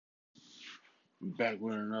Back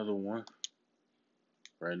with another one.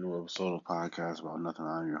 Brand new episode of podcast about nothing.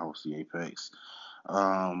 I'm your host, the Apex.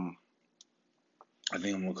 Um, I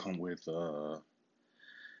think I'm gonna come with a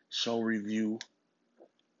show review,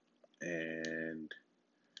 and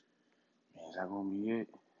man, is that gonna be it?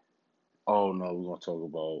 Oh no, we're gonna talk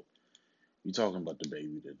about we talking about the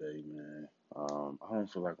baby today, man. I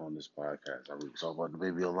don't feel like on this podcast I really talk about the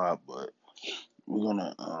baby a lot, but we're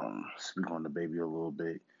gonna speak on the baby a little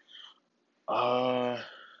bit. Uh,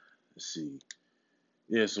 let's see.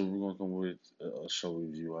 Yeah, so we're gonna come with a show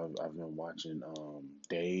review. I've been watching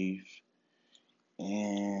Dave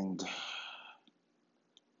and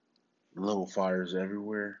Little Fires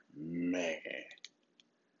Everywhere. Man,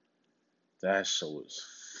 that show is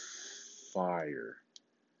fire.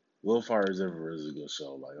 Little Fires Everywhere is a good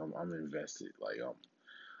show. Like I'm invested. Like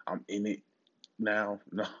I'm in it now.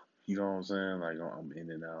 No, you know what I'm saying? Like I'm in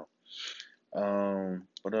it now.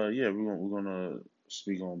 But yeah, we're gonna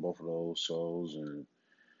speak on both of those shows, and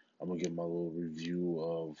I'm gonna give my little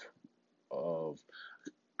review of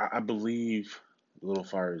I believe Little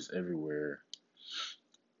Fires Everywhere.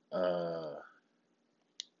 Uh,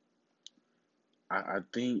 I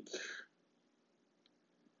think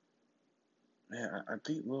man, I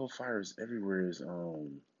think Little Fires Everywhere is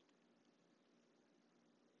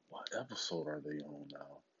what episode are they on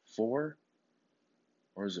now? Four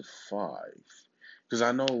or is it five? Because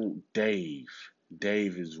I know Dave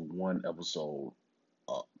is one episode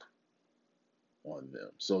up on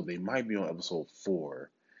them, so they might be on episode four.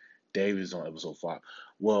 Dave is on episode five.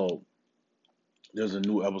 Well, there's a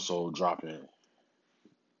new episode dropping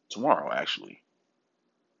tomorrow, actually,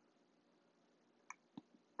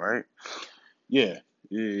 right? Yeah,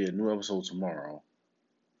 yeah. New episode tomorrow.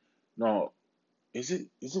 No, is it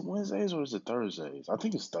Wednesdays or is it Thursdays? I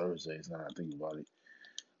think it's Thursdays now I think about it.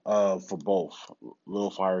 For both Little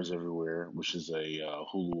Fires Everywhere, which is a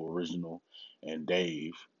Hulu original, and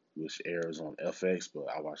Dave, which airs on FX, but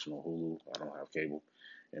I watch it on Hulu. I don't have cable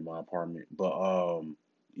in my apartment, but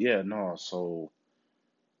yeah, no, so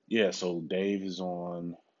Dave is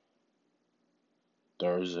on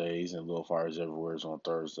Thursdays and Little Fires Everywhere is on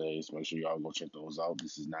Thursdays. Make sure y'all go check those out.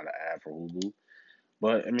 This is not an ad for Hulu,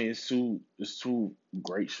 but I mean it's two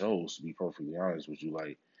great shows to be perfectly honest with you.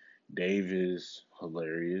 Like Dave is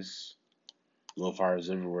hilarious. Little Fires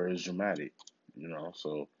Everywhere is dramatic,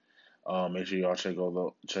 So make sure y'all check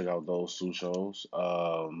out those two shows.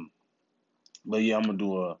 But yeah, I'm gonna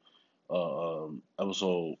do a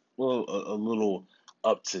episode, well, a little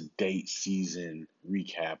up to date season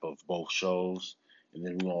recap of both shows, and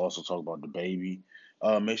then we're gonna also talk about the baby.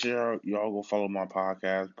 Make sure y'all go follow my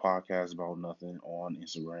podcast about nothing on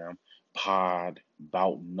Instagram, pod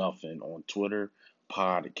about nothing on Twitter,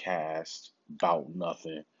 podcast about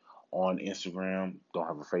nothing on Instagram. Don't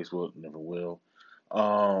have a Facebook, never will.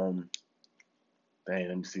 Um, Dang,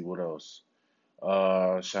 let me see what else.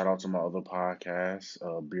 Shout out to my other podcast,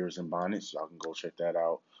 Beers and Bonnets. Y'all can go check that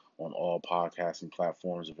out on all podcasting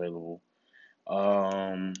platforms available.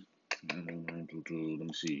 Um, let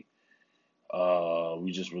me see.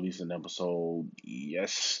 We just released an episode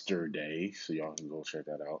yesterday, so y'all can go check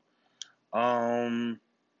that out. Um,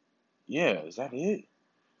 yeah, is that it?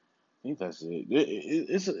 I think that's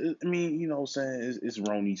it. I mean, you know what I'm saying? It's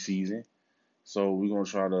Roni season. So we're gonna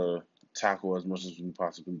try to tackle as much as we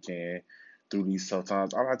possibly can through these tough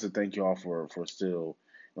times. I'd like to thank y'all for still, you know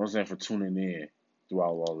what I'm saying, for tuning in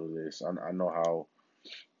throughout all of this. I know how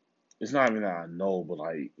it's not even that I know, but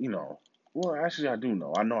like, well actually I do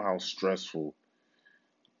know. I know how stressful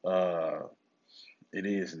uh it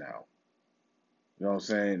is now. You know what I'm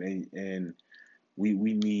saying? And we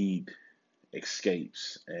need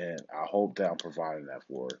escapes and I hope that I'm providing that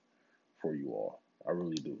for you all. I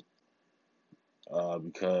really do.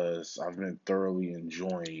 Because I've been thoroughly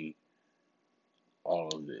enjoying all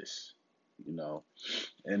of this, you know.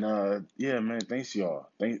 And yeah, man, thanks y'all.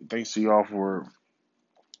 Thanks to y'all for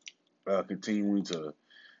continuing to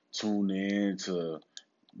tune in, to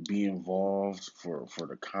be involved, for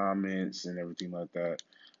the comments and everything like that.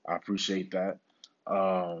 I appreciate that.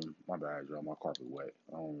 My bad, y'all. My carpet wet.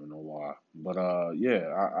 I don't even know why, but yeah,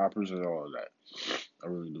 I appreciate all of that. I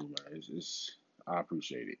really do, man. I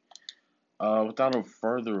appreciate it. Without a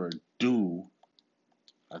further ado,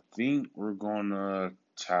 I think we're gonna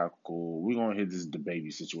hit this the baby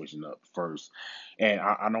situation up first. And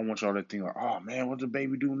I don't want y'all to think like, oh man, what the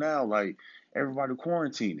baby do now? Like everybody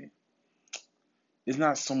quarantining. It's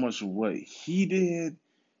not so much what he did,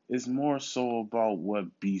 it's more so about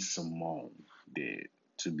what B Simone did,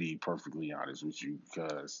 to be perfectly honest with you,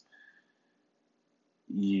 because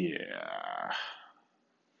yeah.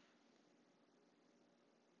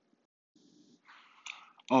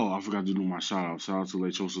 Oh, I forgot to do my shout out. Shout out to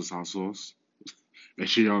Lechosa's Hot Sauce. Make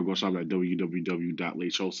sure y'all go shop at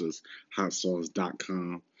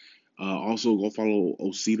www.lechosashotsauce.com. Also, go follow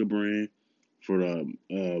Osita brand for the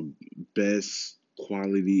best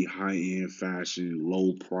quality, high end fashion,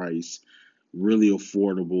 low price, really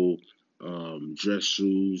affordable dress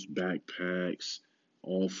shoes, backpacks,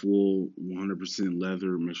 all full 100%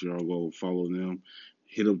 leather. Make sure y'all go follow them.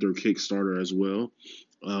 Hit up their Kickstarter as well.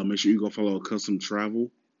 Make sure you go follow Custom Travel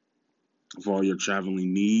for all your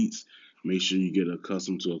traveling needs. Make sure you get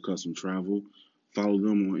accustomed to Accustomed Travel. Follow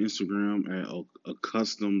them on Instagram at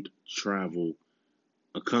accustomed travel,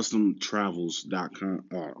 accustomedtravels.com.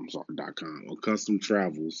 I'm sorry, .com. Accustomed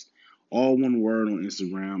Travels. All one word on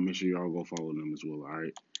Instagram. Make sure y'all go follow them as well. All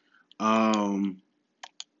right. Um,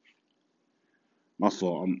 my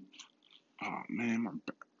fault. Oh man,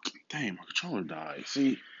 dang, my controller died.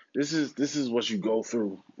 See, this is what you go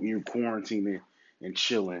through when you're quarantining and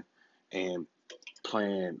chilling and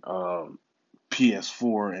playing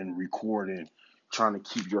PS4 and recording, trying to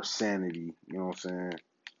keep your sanity. You know what I'm saying?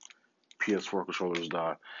 PS4 controllers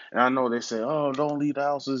die. And I know they say, oh, don't leave the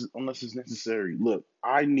house unless it's necessary. Look,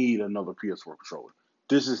 I need another PS4 controller.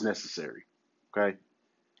 This is necessary. Okay?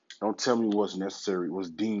 Don't tell me what's necessary, what's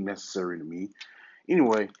deemed necessary to me.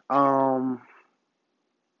 Anyway,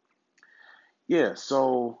 yeah,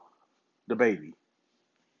 so the baby.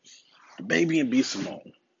 The baby and B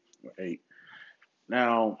Simone. Right?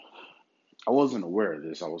 Now, I wasn't aware of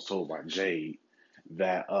this. I was told by Jade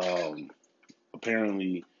that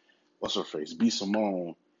apparently what's her face? B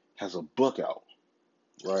Simone has a book out,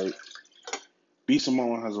 right? B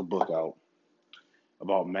Simone has a book out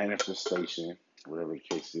about manifestation, whatever the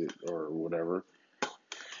case is, or whatever.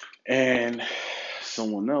 And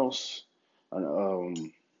someone else,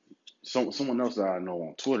 um, someone else that I know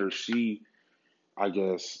on Twitter, she, I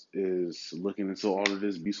guess, is looking into all of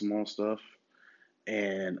this B Simone stuff,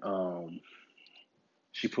 and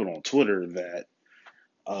she put on Twitter that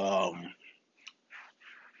um,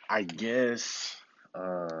 I guess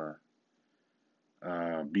uh,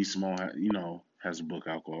 B Simone, has a book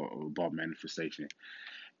out called about manifestation,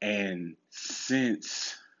 and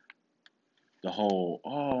since the whole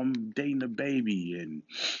I'm dating a baby and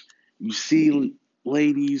you see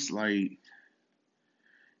ladies like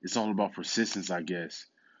it's all about persistence, I guess.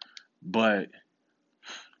 But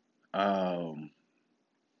um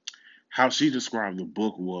how she described the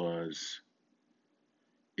book was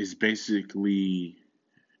is basically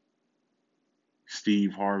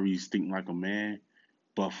Steve Harvey's Think Like a Man,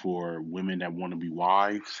 but for women that want to be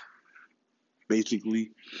wives,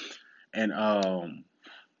 basically. And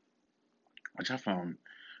which I find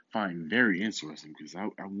very interesting because I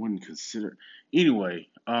wouldn't consider anyway.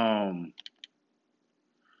 So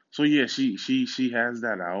yeah, she has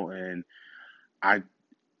that out, and I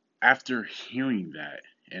after hearing that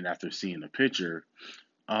and after seeing the picture,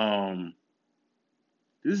 um,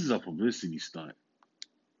 this is a publicity stunt.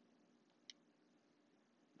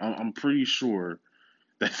 I'm pretty sure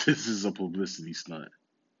that this is a publicity stunt.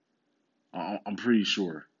 I'm pretty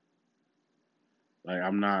sure. Like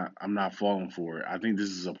I'm not falling for it. I think this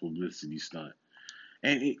is a publicity stunt,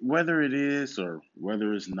 and whether it is or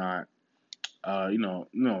whether it's not, what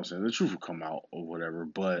I'm saying, the truth will come out or whatever.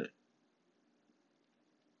 But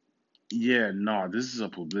yeah, no, this is a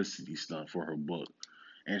publicity stunt for her book.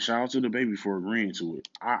 And shout out to the baby for agreeing to it.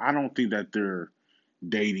 I don't think that they're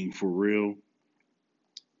dating for real.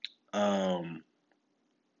 Um,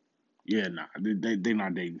 yeah, nah, they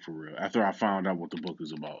not dating for real. After I found out what the book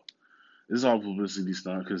is about, this is all publicity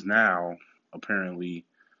stunt because now apparently,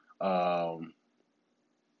 um,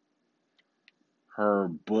 her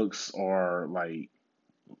books are like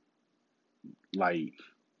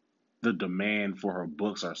the demand for her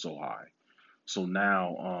books are so high. So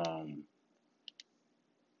now,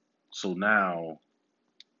 so now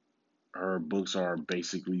her books are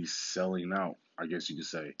basically selling out. I guess you could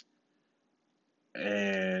say,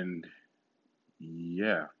 and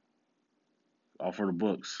yeah, all for the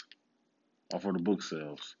books. Off of the book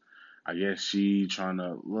sales. I guess she trying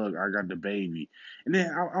to look. I got the baby, and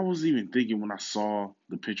then I was even thinking when I saw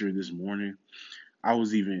the picture this morning. I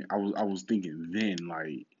was thinking then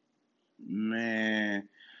like, man,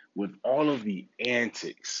 with all of the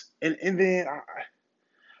antics, and then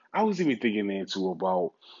I was even thinking then too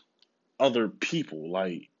about other people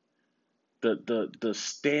like the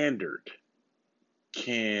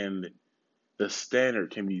can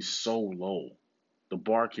standard can be so low. The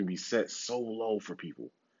bar can be set so low for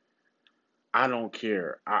people. I don't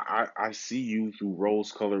care. I see you through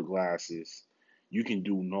rose colored glasses. You can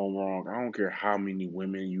do no wrong. I don't care how many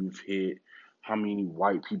women you've hit, how many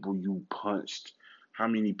white people you punched, how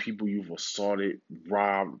many people you've assaulted,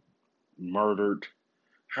 robbed, murdered,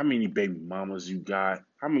 how many baby mamas you got,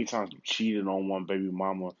 how many times you cheated on one baby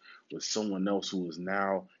mama with someone else who is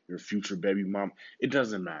now your future baby mama. It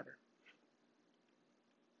doesn't matter.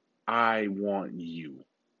 I want you.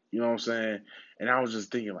 You know what I'm saying? And I was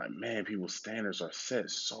just thinking, like, man, people's standards are set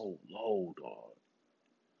so low, dog.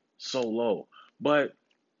 So low. But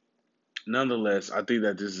nonetheless, I think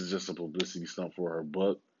that this is just a publicity stunt for her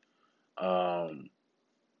book. Um,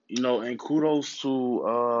 and kudos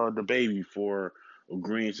to the baby for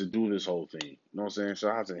agreeing to do this whole thing. You know what I'm saying?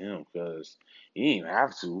 Shout out to him because he didn't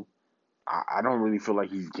have to. I don't really feel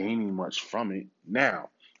like he's gaining much from it. Now,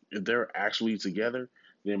 if they're actually together,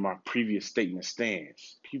 then my previous statement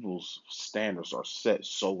stands. People's standards are set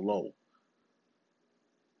so low.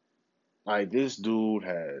 Like this dude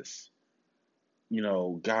has,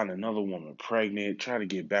 gotten another woman pregnant, trying to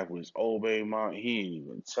get back with his old baby mom. He didn't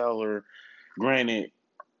even tell her. Granted,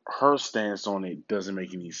 her stance on it doesn't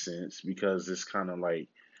make any sense because it's kind of like,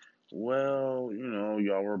 well,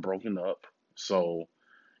 y'all were broken up. So,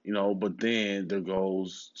 but then there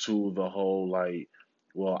goes to the whole like,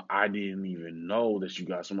 well, I didn't even know that you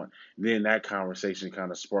got someone. Then that conversation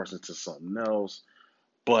kind of sparks into something else.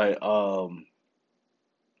 But I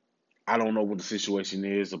don't know what the situation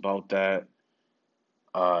is about that.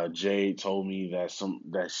 Jade told me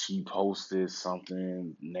that she posted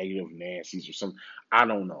something negative Nancy's or something. I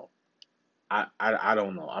don't know. I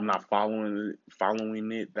don't know. I'm not following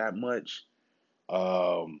it that much.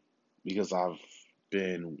 Um, because I've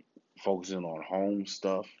been focusing on home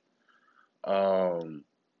stuff. Um,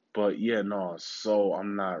 but yeah, no. So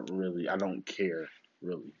I'm not really. I don't care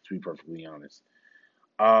really, to be perfectly honest.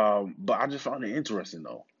 But I just found it interesting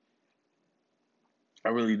though. I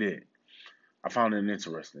really did. I found it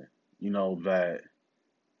interesting. That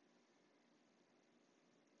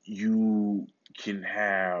you can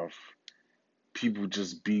have people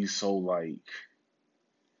just be so like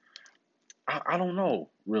I don't know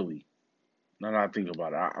really. Now that I think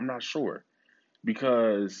about it, I'm not sure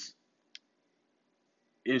because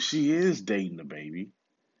if she is dating the baby,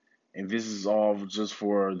 and this is all just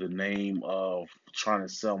for the name of trying to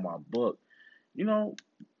sell my book, you know,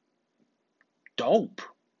 dope,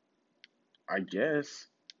 I guess.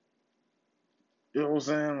 You know what I'm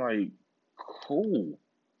saying? Like, cool.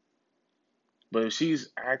 But if she's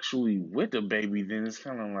actually with the baby, then it's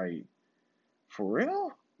kind of like, for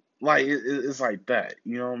real? Like, it's like that.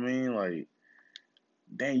 You know what I mean? Like,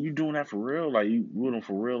 dang, you doing that for real? Like, you with them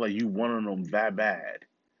for real? Like, you wanting them that bad,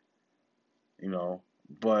 you know?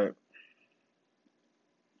 But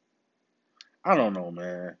I don't know,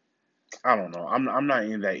 man. I don't know. I'm not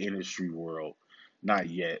in that industry world, not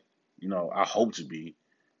yet. I hope to be,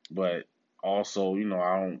 but also, I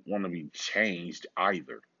don't want to be changed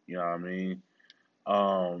either. You know what I mean?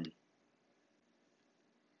 Um,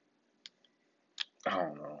 I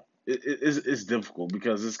don't know. It's difficult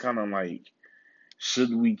because it's kind of like,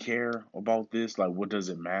 should we care about this? Like, what does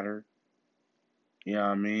it matter? You know what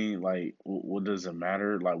I mean? Like, what does it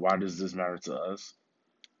matter? Like, why does this matter to us?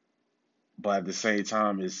 But at the same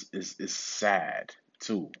time, it's sad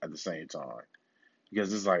too. At the same time,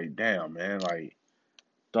 because it's like, damn, man, like,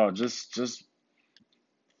 dog, just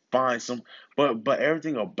find some. But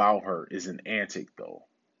everything about her is an antic though,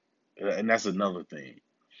 and that's another thing.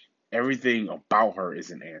 Everything about her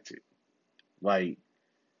is an antic. Like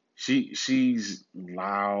she's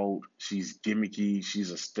loud, she's gimmicky,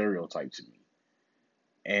 she's a stereotype to me,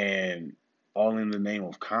 and all in the name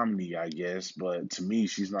of comedy, I guess. But to me,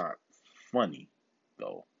 she's not funny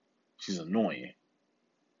though. She's annoying.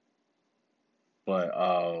 But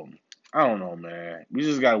I don't know, man. We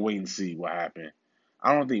just gotta wait and see what happened.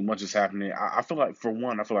 I don't think much is happening. I feel like, for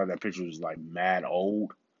one, I feel like that picture is like mad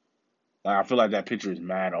old. Like I feel like that picture is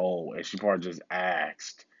mad old, and she probably just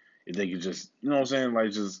asked if they could just, you know what I'm saying,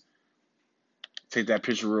 like just take that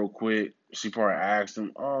picture real quick. She probably asked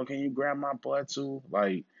him, "Oh, can you grab my butt too?"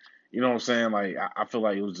 Like, you know what I'm saying? Like I feel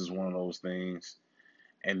like it was just one of those things,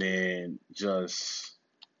 and then just,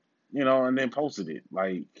 and then posted it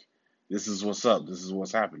like, "This is what's up. This is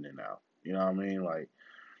what's happening now." You know what I mean? Like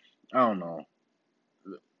I don't know.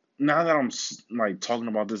 Now that I'm like talking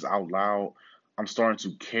about this out loud, I'm starting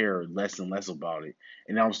to care less and less about it,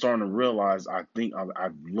 and now I'm starting to realize I think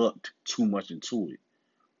I've looked too much into it.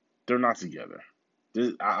 They're not together.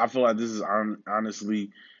 I feel like this is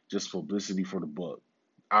honestly just publicity for the book.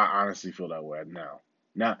 I honestly feel that way now.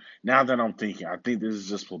 Now that I'm thinking, I think this is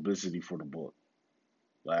just publicity for the book.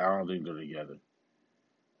 Like I don't think they're together.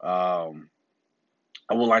 Um,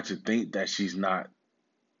 I would like to think that she's not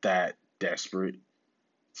that desperate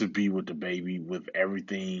to be with the baby with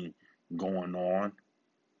everything going on.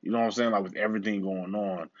 You know what I'm saying? Like with everything going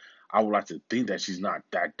on, I would like to think that she's not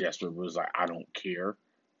that desperate, but it's like I don't care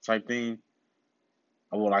type thing.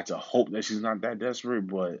 I would like to hope that she's not that desperate,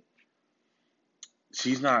 but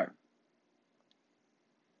she's not.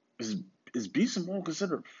 Is is B Simone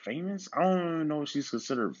considered famous? I don't even know if she's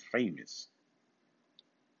considered famous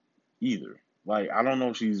either. Like I don't know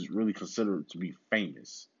if she's really considered to be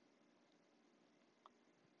famous.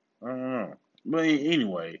 I don't know. But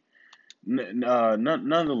anyway,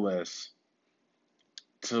 nonetheless,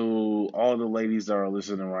 to all the ladies that are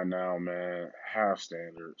listening right now, man, have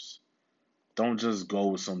standards. Don't just go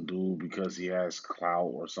with some dude because he has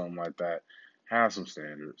clout or something like that. Have some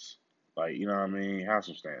standards. Like, you know what I mean? Have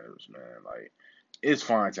some standards, man. Like, it's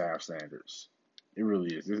fine to have standards. It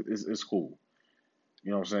really is. It's cool.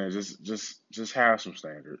 You know what I'm saying? Just have some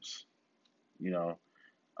standards. You know,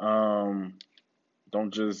 um,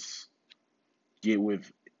 don't just get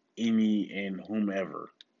with any and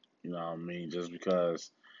whomever. You know what I mean? Just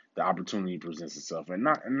because the opportunity presents itself, and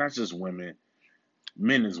not just women,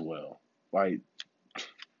 men as well. Like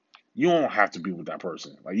you don't have to be with that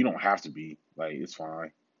person. Like you don't have to be. Like it's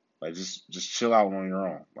fine. Like just chill out on your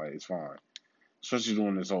own. Like it's fine. Especially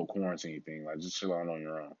doing this whole quarantine thing. Like just chill out on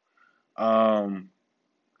your own. Um,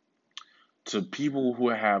 to people who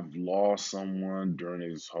have lost someone during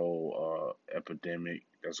this whole epidemic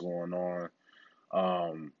that's going on,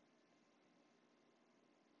 um,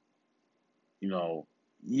 you know,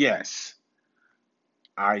 yes,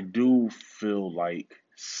 I do feel like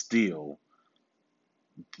still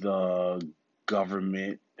the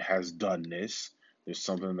government has done this. There's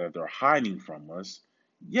something that they're hiding from us.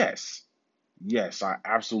 Yes, yes, I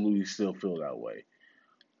absolutely still feel that way.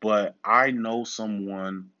 But I know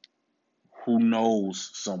someone who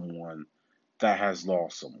knows someone that has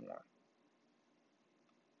lost someone.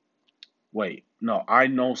 Wait, no, I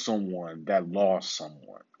know someone that lost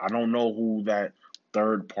someone. I don't know who that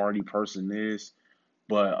third party person is,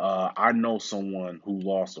 but I know someone who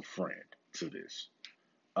lost a friend to this.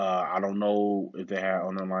 I don't know if they had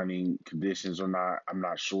underlying conditions or not. I'm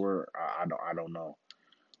not sure. I don't know.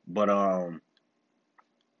 But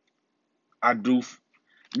I do.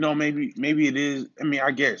 Maybe it is. I mean, I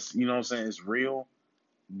guess you know what I'm saying. It's real,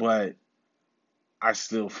 but I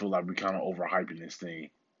still feel like we're kind of overhyping this thing.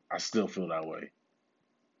 I still feel that way.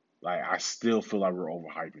 Like I still feel like we're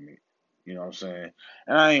overhyping it. You know what I'm saying?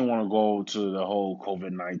 And I ain't want to go to the whole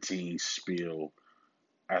COVID-19 spiel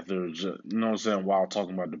after, you know what I'm saying, while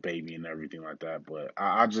talking about the baby and everything like that. But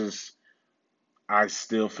I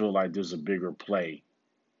still feel like there's a bigger play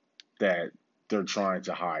that they're trying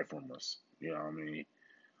to hide from us. You know what I mean?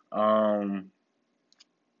 Um,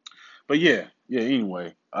 but yeah.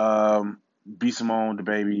 Anyway, B Simone, the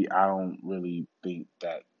baby. I don't really think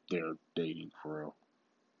that they're dating for real.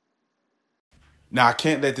 Now, I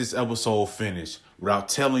can't let this episode finish without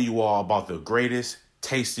telling you all about the greatest,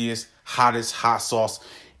 tastiest, hottest hot sauce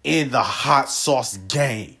in the hot sauce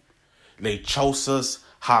game. Lechosa's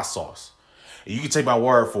hot sauce. And you can take my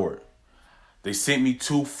word for it. They sent me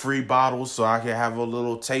 2 free bottles so I can have a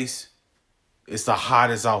little taste. It's the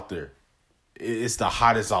hottest out there. It's the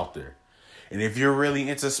hottest out there. And if you're really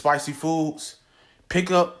into spicy foods,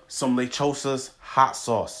 pick up some Lechosa's hot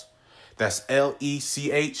sauce. That's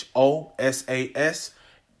LECHOSAS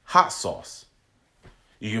hot sauce.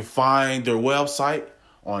 You can find their website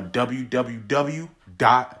on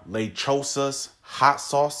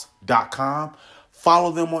www.lechosashotsauce.com.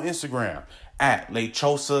 Follow them on Instagram at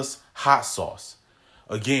Lechosas Hot Sauce.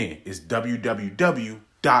 Again, it's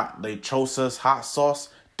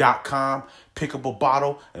www.lechosashotsauce.com. Pick up a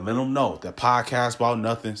bottle and let them know that Podcast About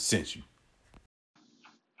Nothing sent you.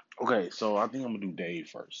 Okay, so I think I'm gonna do Dave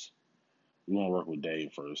first. We want to work with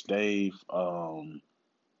Dave first. Dave,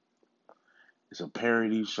 it's a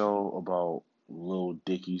parody show about Lil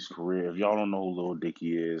Dicky's career. If y'all don't know who Lil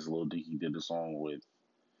Dicky is, Lil Dicky did a song with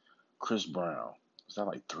Chris Brown. Was that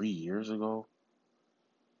like 3 years ago?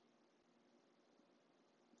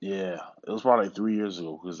 Yeah, it was probably like 3 years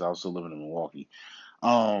ago because I was still living in Milwaukee.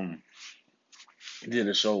 Um, he did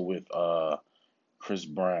a show with Chris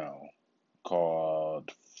Brown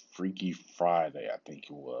called Freaky Friday, I think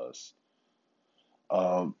it was.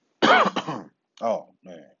 Um, oh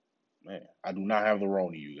man, I do not have the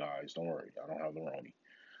Roni, you guys. Don't worry, I don't have the Roni.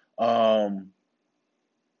 Um,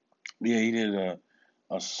 yeah, he did a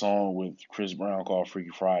song with Chris Brown called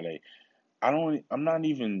Freaky Friday. I'm not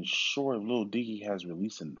even sure if Lil Dicky has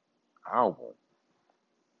released an album.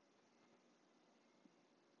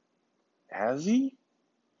 Has he?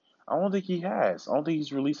 I don't think he has. I don't think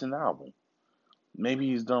he's released an album. Maybe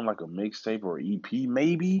he's done like a mixtape or EP.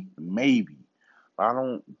 Maybe. I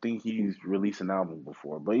don't think he's released an album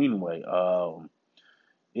before. But anyway,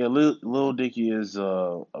 yeah, Lil Dicky is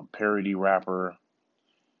a parody rapper.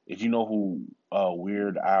 If you know who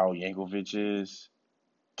Weird Al Yankovic is,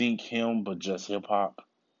 think him, but just hip hop.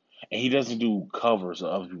 And he doesn't do covers of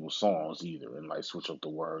other people's songs either, and like switch up the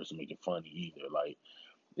words and make it funny either. Like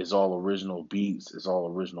it's all original beats, it's all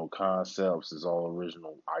original concepts, it's all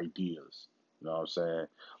original ideas. You know what I'm saying?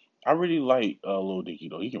 I really like Lil Dicky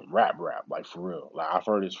though. He can rap like for real. Like I've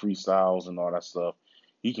heard his freestyles and all that stuff.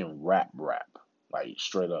 He can rap like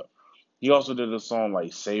straight up. He also did a song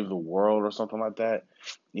like "Save the World" or something like that.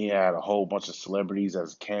 He had a whole bunch of celebrities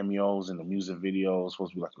as cameos in the music video. It was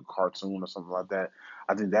supposed to be like a cartoon or something like that.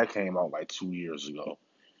 I think that came out like 2 years ago.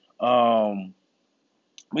 Um,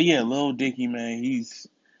 but yeah, Lil Dicky, man, he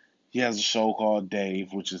has a show called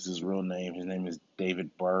Dave, which is his real name. His name is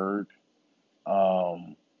David Bird.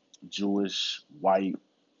 Um, Jewish, white,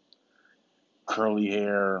 curly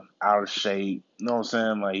hair, out of shape. You know what I'm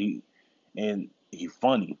saying? Like, and he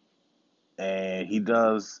funny, and he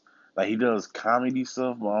does comedy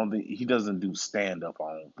stuff, but I don't think he doesn't do stand up.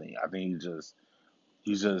 I don't think. I think he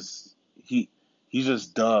just he he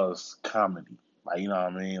just does comedy. Like you know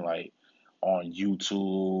what I mean? Like on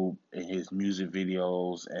YouTube and his music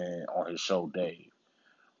videos and on his show Dave.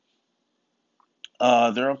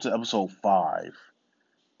 They're up to episode 5.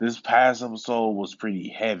 This past episode was pretty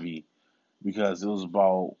heavy because it was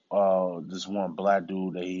about this one black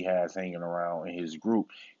dude that he has hanging around in his group.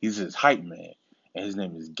 He's his hype man, and his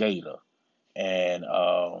name is Gator. And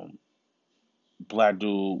black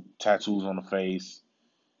dude, tattoos on the face,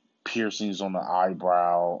 piercings on the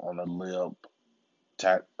eyebrow, on the lip,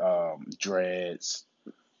 dreads.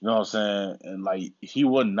 You know what I'm saying? And like he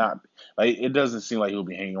would not like. It doesn't seem like he'll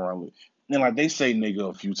be hanging around with. And like they say nigga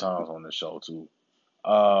a few times on the show too.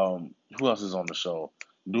 Who else is on the show?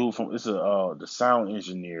 Dude from it's a the sound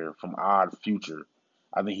engineer from Odd Future.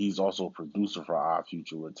 I think he's also a producer for Odd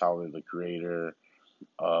Future with Tyler the Creator,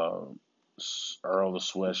 uh, Earl the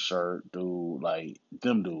Sweatshirt dude, like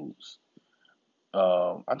them dudes.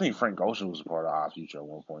 I think Frank Ocean was a part of Odd Future at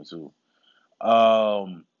one point too.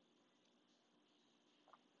 Um,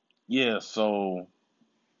 yeah, so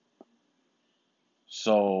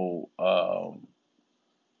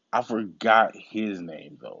I forgot his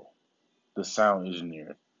name though. The sound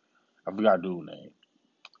engineer. I forgot dude's name.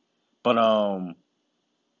 But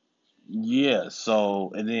yeah,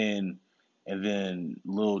 so and then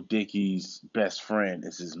Lil Dicky's best friend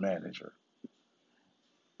is his manager.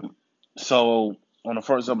 So on the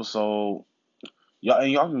first episode,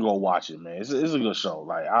 y'all can go watch it, man. It's a good show.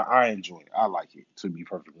 Like I enjoy it. I like it. To be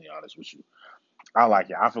perfectly honest with you, I like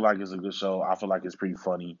it. I feel like it's a good show. I feel like it's pretty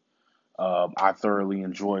funny. I thoroughly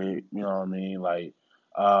enjoy it. You know what I mean? Like,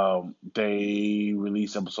 they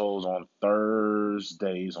release episodes on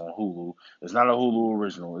Thursdays on Hulu. It's not a Hulu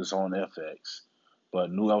original. It's on FX.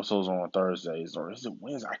 But new episodes are on Thursdays, or is it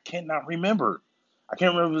Wednesday? I cannot remember. I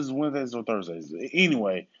can't remember if it's Wednesdays or Thursdays.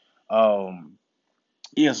 Anyway, um,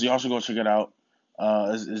 yeah, so y'all should go check it out.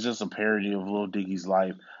 It's just a parody of Lil Dicky's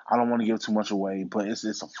life. I don't want to give too much away, but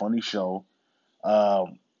it's a funny show.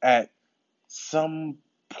 At some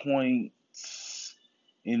point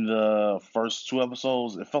in the first 2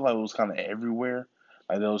 episodes, it felt like it was kind of everywhere.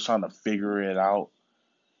 Like they was trying to figure it out.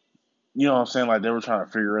 You know what I'm saying? Like they were trying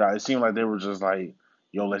to figure it out. It seemed like they were just like,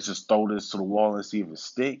 "Yo, let's just throw this to the wall and see if it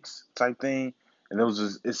sticks," type thing. And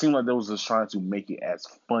it seemed like they was just trying to make it as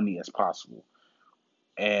funny as possible.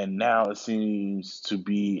 And now it seems to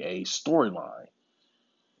be a storyline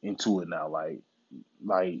into it now. Like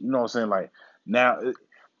you know what I'm saying? Like now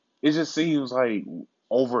it just seems like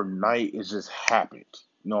overnight it just happened.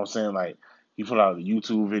 You know what I'm saying? Like he put out a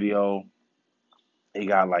YouTube video, it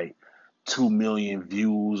got like 2 million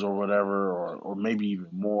views or whatever, or maybe even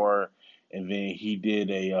more. And then he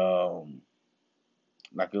did a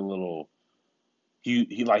like a little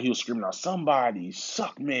he was screaming out somebody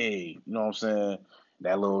suck me. You know what I'm saying?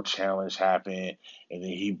 That little challenge happened, and then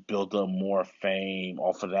he built up more fame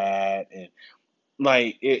off of that, and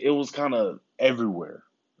like it was kind of everywhere.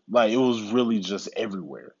 Like it was really just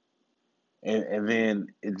everywhere. And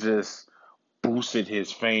then it just boosted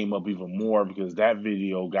his fame up even more because that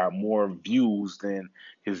video got more views than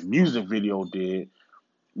his music video did,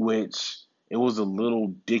 which it was a Little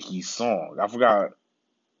Dicky song. I forgot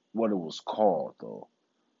what it was called though.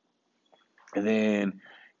 And then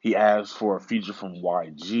he asked for a feature from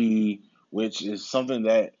YG, which is something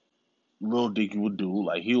that Lil Dicky would do.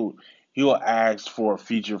 Like he'll ask for a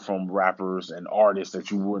feature from rappers and artists that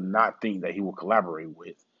you would not think that he would collaborate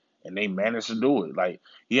with, and they managed to do it. Like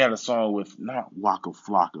he had a song with not Waka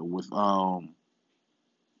Flocka with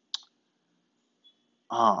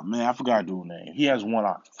Oh man, I forgot dude's name. He has one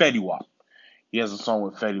on Fetty Wap. He has a song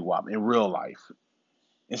with Fetty Wap in real life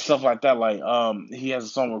and stuff like that. Like he has a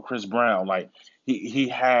song with Chris Brown. Like he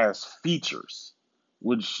has features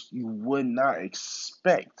which you would not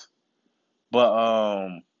expect.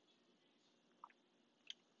 But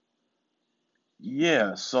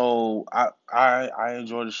yeah, so I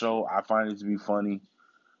enjoy the show. I find it to be funny.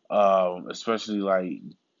 Especially like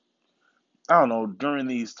I don't know, during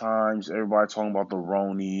these times everybody talking about the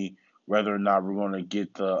Roni, whether or not we're gonna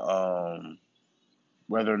get the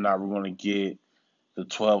whether or not we're gonna get the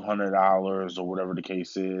 $1,200 or whatever the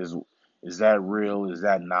case is. Is that real? Is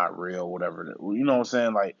that not real? Whatever. You know what I'm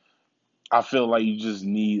saying? Like, I feel like you just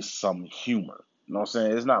need some humor. You know what I'm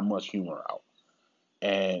saying? There's not much humor out.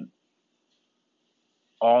 And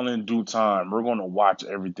all in due time, we're going to watch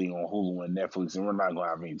everything on Hulu and Netflix, and we're not going to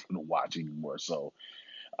have anything to watch anymore. So,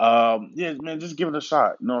 yeah, man, just give it a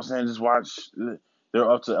shot. You know what I'm saying? Just watch. They're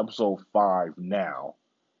up to episode 5 now.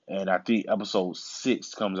 And I think episode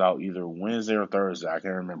 6 comes out either Wednesday or Thursday. I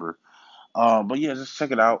can't remember. But yeah, just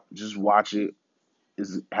check it out. Just watch it.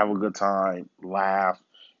 Is have a good time, laugh,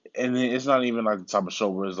 and then it's not even like the type of show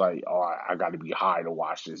where it's like, oh, I got to be high to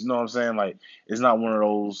watch this. You know what I'm saying? Like, it's not one of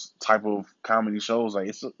those type of comedy shows. Like,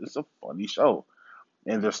 it's a funny show,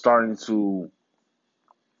 and they're starting to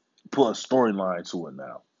put a storyline to it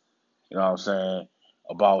now. You know what I'm saying?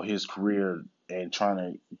 About his career and trying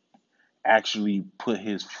to actually put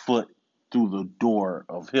his foot through the door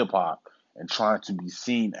of hip hop and trying to be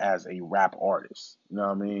seen as a rap artist. You know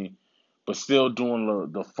what I mean? But still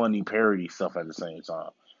doing the funny parody stuff at the same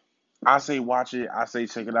time. I say watch it. I say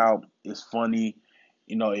check it out. It's funny.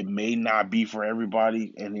 You know, it may not be for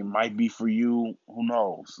everybody, and it might be for you. Who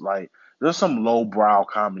knows? Like, there's some lowbrow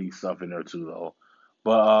comedy stuff in there too, though.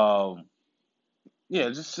 But yeah,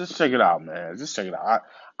 just check it out, man. Just check it out.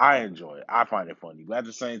 I enjoy it. I find it funny, but at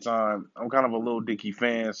the same time, I'm kind of a Lil Dicky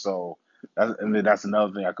fan, so that's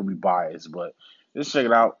another thing I could be biased. But just check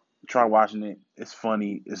it out. Try watching it. It's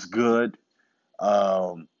funny. It's good.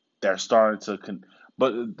 They're starting to,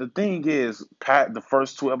 but the thing is, Pat, the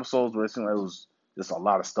first 2 episodes where it seemed like it was just a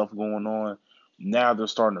lot of stuff going on. Now they're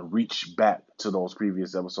starting to reach back to those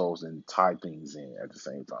previous episodes and tie things in at the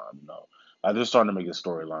same time. You know, like they're starting to make a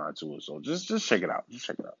storyline to it. So just check it out. Just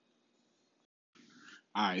check it out.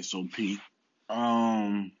 All right, so Pete,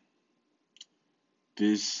 um,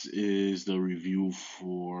 this is the review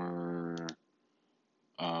for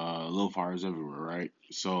Little Fires Everywhere, right?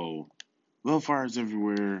 So Little Fires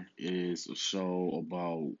Everywhere is a show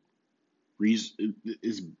about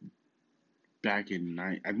it's back in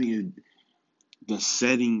I think the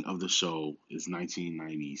setting of the show is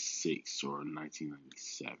 1996 or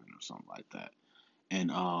 1997 or something like that,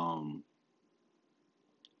 and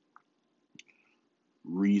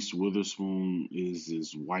Reese Witherspoon is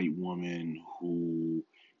this white woman who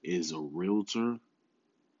is a realtor,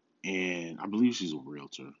 and I believe she's a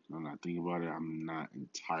realtor. Now that I think about it, I'm not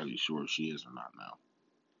entirely sure if she is or not now.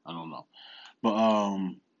 I don't know,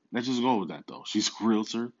 but let's just go with that though. She's a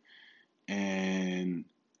realtor, and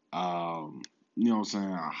um, you know what I'm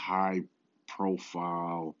saying, a high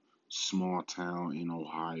profile small town in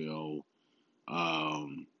Ohio.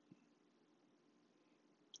 Um,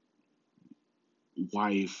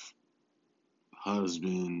 Wife,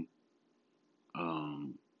 husband,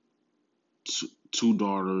 um, two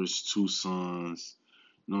daughters, 2 sons.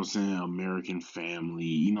 You know what I'm saying? American family.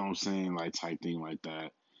 You know what I'm saying? Like type thing like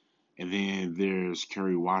that. And then there's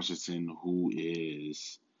Kerry Washington, who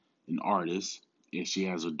is an artist, and she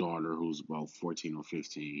has a daughter who's about 14 or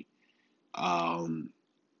 15. Um,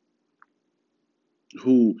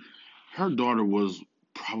 who her daughter was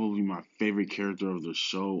probably my favorite character of the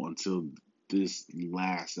show until this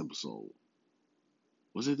last episode.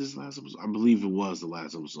 Was it this last episode? I believe it was the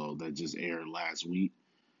last episode that just aired last week.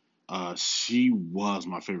 She was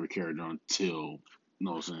my favorite character until, you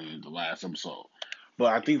know what I'm saying, the last episode.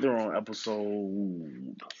 But I think they're on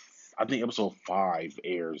I think episode 5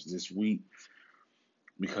 airs this week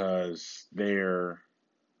because they're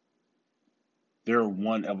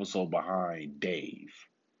 1 episode behind Dave.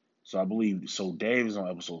 So I believe so. Dave is on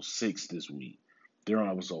episode 6 this week. They're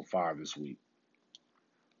on episode 5 this week.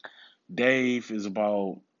 Dave is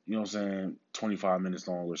about, you know what I'm saying, 25 minutes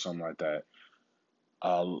long or something like that.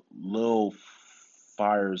 Little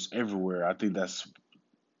Fires Everywhere. I think that's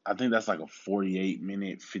like a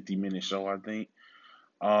 48-minute, 50-minute show. I think.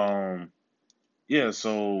 Um, yeah.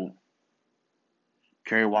 So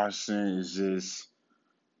Kerry Washington is this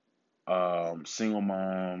single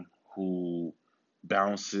mom who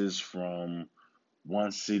bounces from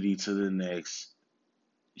one city to the next.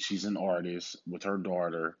 She's an artist with her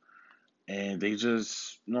daughter, and they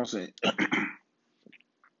just, you know what I'm saying,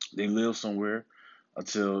 they live somewhere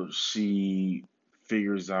until she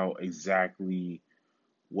figures out exactly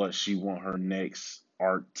what she want her next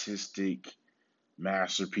artistic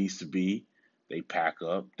masterpiece to be. They pack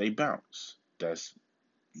up, they bounce. That's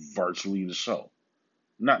virtually the show.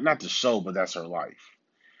 Not the show, but that's her life.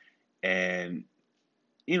 And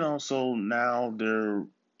so now they're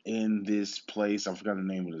in this place. I forgot the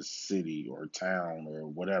name of the city or town or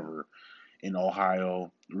whatever in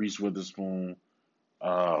Ohio. Reese Witherspoon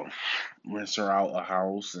uh, rents her out a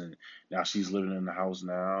house, and now she's living in the house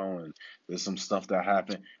now. And there's some stuff that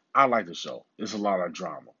happened. I like the show. It's a lot of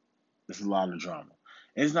drama. It's a lot of drama.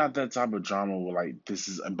 It's not that type of drama where like this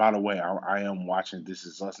is. And by the way, I am watching This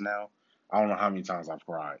Is Us now. I don't know how many times I've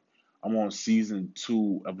cried. I'm on season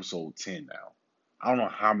 2, episode 10 now. I don't know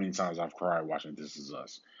how many times I've cried watching This Is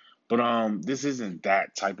Us. But this isn't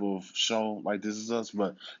that type of show like This Is Us.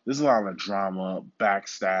 But there's a lot of drama,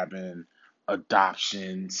 backstabbing,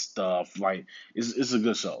 adoption stuff. Like it's a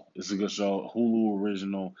good show. It's a good show. Hulu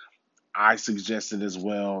original. I suggest it as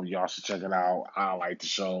well. Y'all should check it out. I like the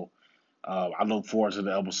show. I look forward to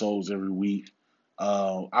the episodes every week.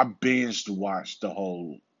 I binged watched the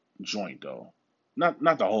whole joint though, not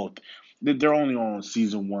the whole. They're only on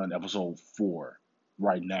season 1, episode 4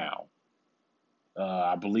 right now.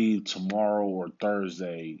 I believe tomorrow or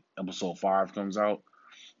Thursday, episode 5 comes out.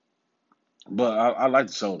 But I like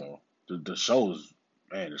the show though. The show is,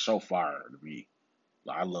 man, the show fire to me.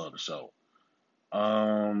 Like, I love the show.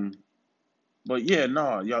 Um, But yeah,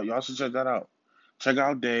 no, y'all should check that out. Check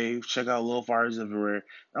out Dave. Check out Little Fires Everywhere.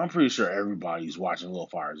 I'm pretty sure everybody's watching Little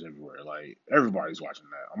Fires Everywhere. Like everybody's watching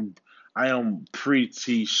that. I am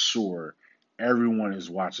pretty sure everyone is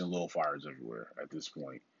watching Little Fires Everywhere at this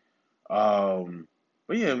point. Um,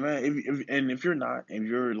 but yeah, man. If you're not, if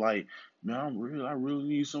you're like, man, I really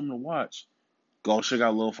need something to watch. Go check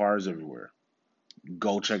out Little Fires Everywhere.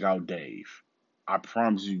 Go check out Dave. I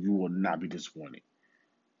promise you, you will not be disappointed.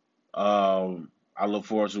 I look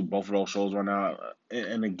forward to both of those shows right now.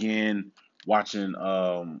 And again, watching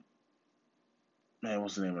man,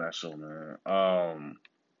 what's the name of that show, man?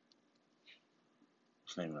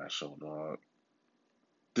 What's the name of that show, dog?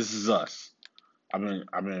 This Is Us. I've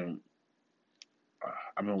been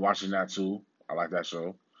watching that too. I like that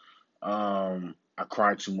show. I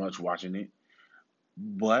cried too much watching it,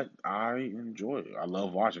 but I enjoy it. I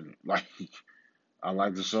love watching it. Like I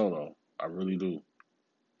like the show though. I really do.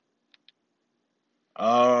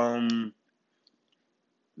 Um,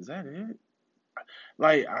 is that it?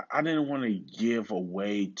 Like I didn't want to give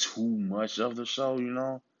away too much of the show,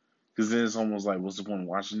 because then it's almost like, what's the point of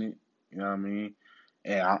watching it? You know what I mean?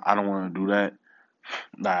 And I don't want to do that.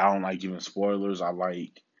 Like I don't like giving spoilers. I want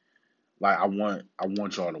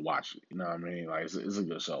y'all to watch it. You know what I mean? Like it's a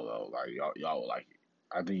good show though. Like y'all would like it.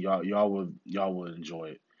 I think y'all would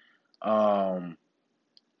enjoy it. Um,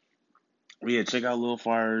 but yeah, check out Little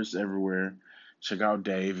Fires Everywhere. Check out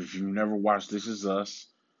Dave. If you've never watched This Is Us,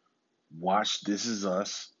 watch This Is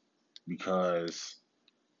Us because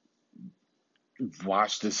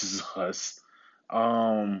watch This Is Us.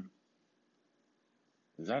 Um,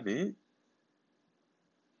 is that it?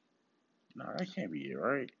 No, that can't be it,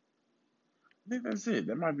 right? I think that's it.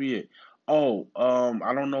 That might be it. Oh,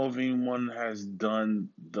 I don't know if anyone has done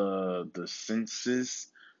the census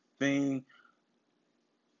thing.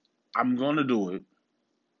 I'm gonna do it.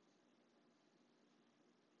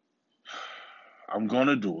 I'm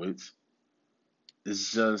gonna do it.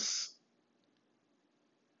 It's just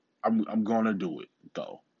I'm gonna do it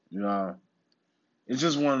though. You know, it's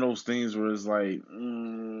just one of those things where it's like,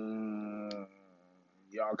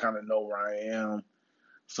 y'all kind of know where I am.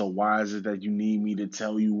 So why is it that you need me to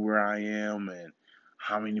tell you where I am and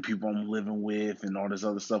how many people I'm living with and all this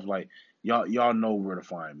other stuff? Like y'all know where to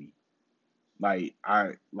find me.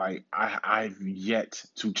 I've yet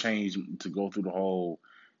to change to go through the whole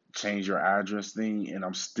change your address thing, and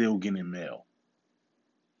I'm still getting mail.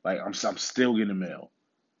 Like I'm still getting mail.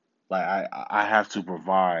 Like I have to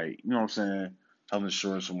provide, you know what I'm saying, health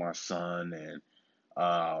insurance for my son, and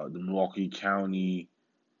the Milwaukee County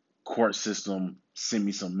court system sent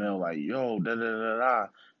me some mail like, yo, da da da da.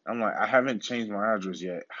 I'm like, I haven't changed my address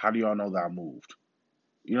yet. How do y'all know that I moved?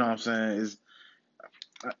 You know what I'm saying? Is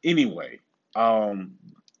anyway. Um,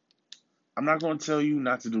 I'm not going to tell you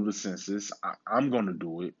not to do the census. I'm going to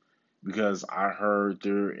do it because I heard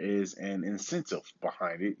there is an incentive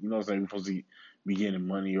behind it. You know what I'm saying? We're supposed to be getting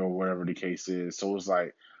money or whatever the case is. So it's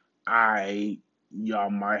like, y'all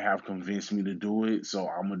might have convinced me to do it, so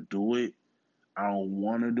I'm going to do it. I don't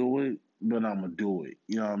want to do it, but I'm going to do it.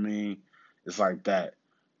 You know what I mean? It's like that.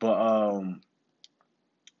 But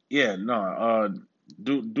Yeah, no,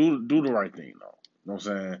 do the right thing though. You know what I'm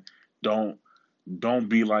saying? Don't don't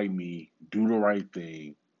be like me. Do the right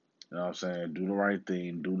thing. You know what I'm saying? Do the right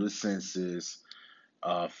thing. Do the census.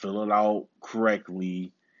 Fill it out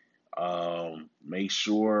correctly. Make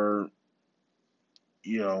sure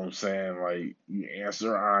you know what I'm saying, like you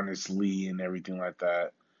answer honestly and everything like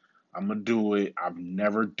that. I'm gonna do it. I've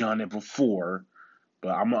never done it before, but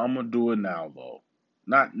I'm gonna do it now though.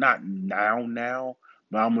 Not now,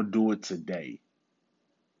 but I'm gonna do it today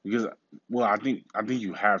because well, I think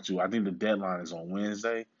you have to. I think the deadline is on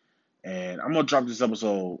Wednesday, and I'm gonna drop this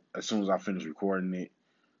episode as soon as I finish recording it.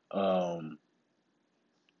 Um,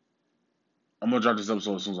 I'm gonna drop this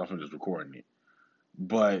episode as soon as I finish recording it.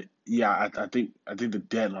 But yeah, I think the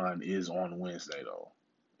deadline is on Wednesday though.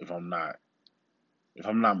 If I'm not if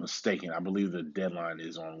I'm not mistaken, I believe the deadline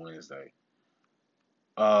is on Wednesday.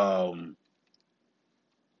 Um,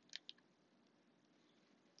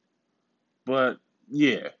 but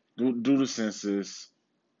yeah, do the census,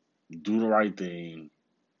 do the right thing,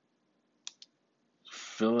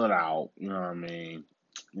 fill it out. You know what I mean?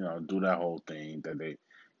 Do that whole thing that they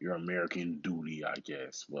your American duty, I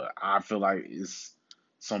guess. But I feel like it's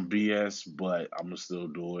some BS, but I'm gonna still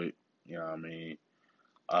do it. You know what I mean?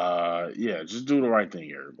 Yeah, just do the right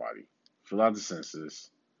thing, everybody. Fill out the census.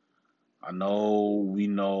 I know we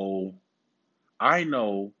know. I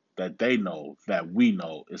know that they know that we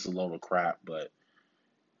know it's a load of crap, but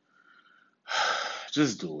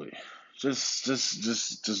just do it.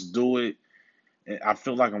 Just do it. And I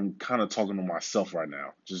feel like I'm kind of talking to myself right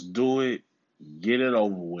now. Just do it, get it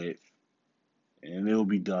over with, and it'll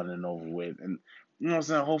be done and over with. And you know what I'm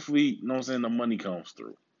saying? Hopefully, you know what I'm saying, the money comes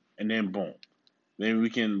through. And then boom. Then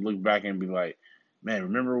we can look back and be like, man,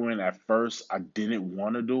 remember when at first I didn't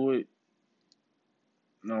want to do it?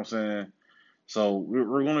 You know what I'm saying? So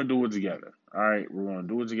we're gonna do it together. All right, we're gonna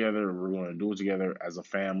do it together. We're gonna do it together as a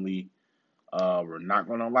family. We're not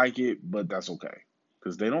gonna like it, but that's okay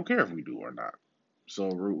because they don't care if we do or not. So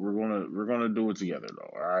we're gonna do it together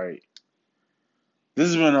though. All right. This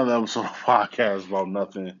has been another episode of podcast about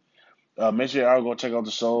nothing. Make sure y'all go check out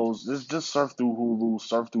the shows. Just surf through Hulu,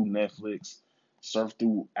 surf through Netflix, surf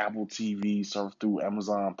through Apple TV, surf through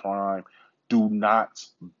Amazon Prime. Do not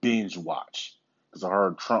binge watch because I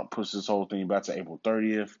heard Trump pushed this whole thing back to April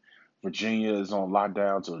 30th. Virginia is on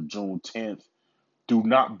lockdown till June 10th. Do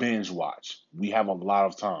not binge watch. We have a lot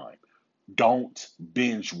of time. Don't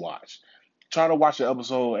binge watch. Try to watch an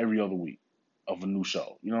episode every other week of a new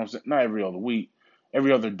show. You know what I'm saying? Not every other week,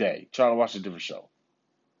 every other day. Try to watch a different show.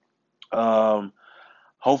 Um,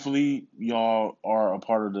 Hopefully, y'all are a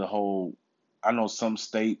part of the whole. I know some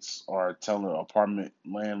states are telling apartment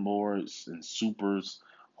landlords and supers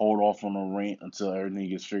hold off on the rent until everything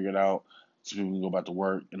gets figured out so people can go back to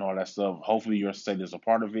work and all that stuff. Hopefully, your state is a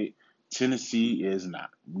part of it. Tennessee is not.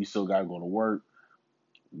 We still got to go to work.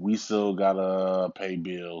 We still got to pay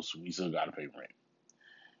bills. We still got to pay rent.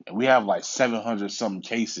 And we have like 700 something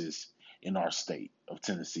cases in our state of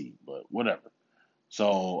Tennessee, but whatever.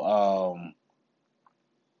 So,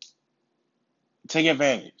 take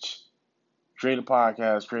advantage. Create a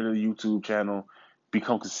podcast, create a YouTube channel,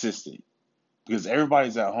 become consistent. Because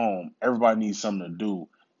everybody's at home, everybody needs something to do,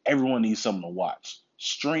 everyone needs something to watch.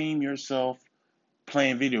 Stream yourself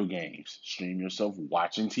playing video games, stream yourself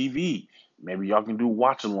watching TV. Maybe y'all can do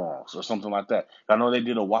watch alongs or something like that. I know they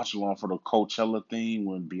did a watch along for the Coachella thing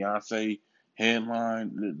when Beyonce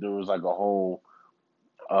headlined. There was like a whole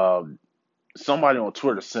uh, somebody on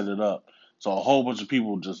Twitter set it up, so a whole bunch of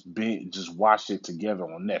people just watched it together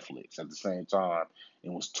on Netflix at the same time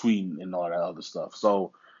and was tweeting and all that other stuff.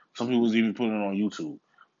 So some people was even putting it on YouTube.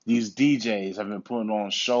 These DJs have been putting on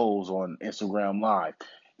shows on Instagram Live.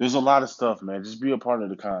 There's a lot of stuff, man. Just be a part of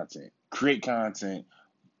the content, create content,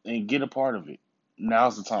 and get a part of it.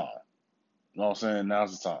 Now's the time. You know what I'm saying?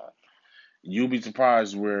 Now's the time. You'll be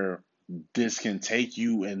surprised where this can take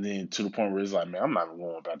you, and then to the point where it's like, man, I'm not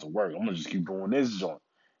going back to work. I'm gonna just keep doing this joint.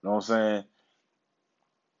 You know what I'm saying?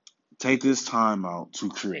 Take this time out to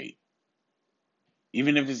create,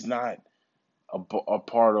 even if it's not a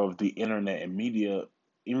part of the internet and media.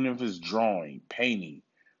 Even if it's drawing, painting,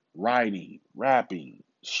 writing, rapping,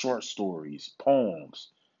 short stories, poems,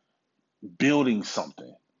 building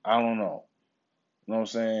something. I don't know. You know what I'm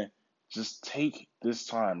saying? Just take this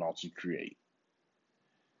time out to create.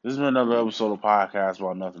 This has been another episode of Podcast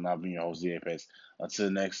About Nothing. I've been your host, The Apex.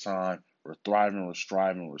 Until next time, we're thriving, we're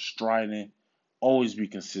striving, we're striding. Always be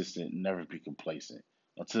consistent, never be complacent.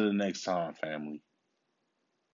 Until the next time, family.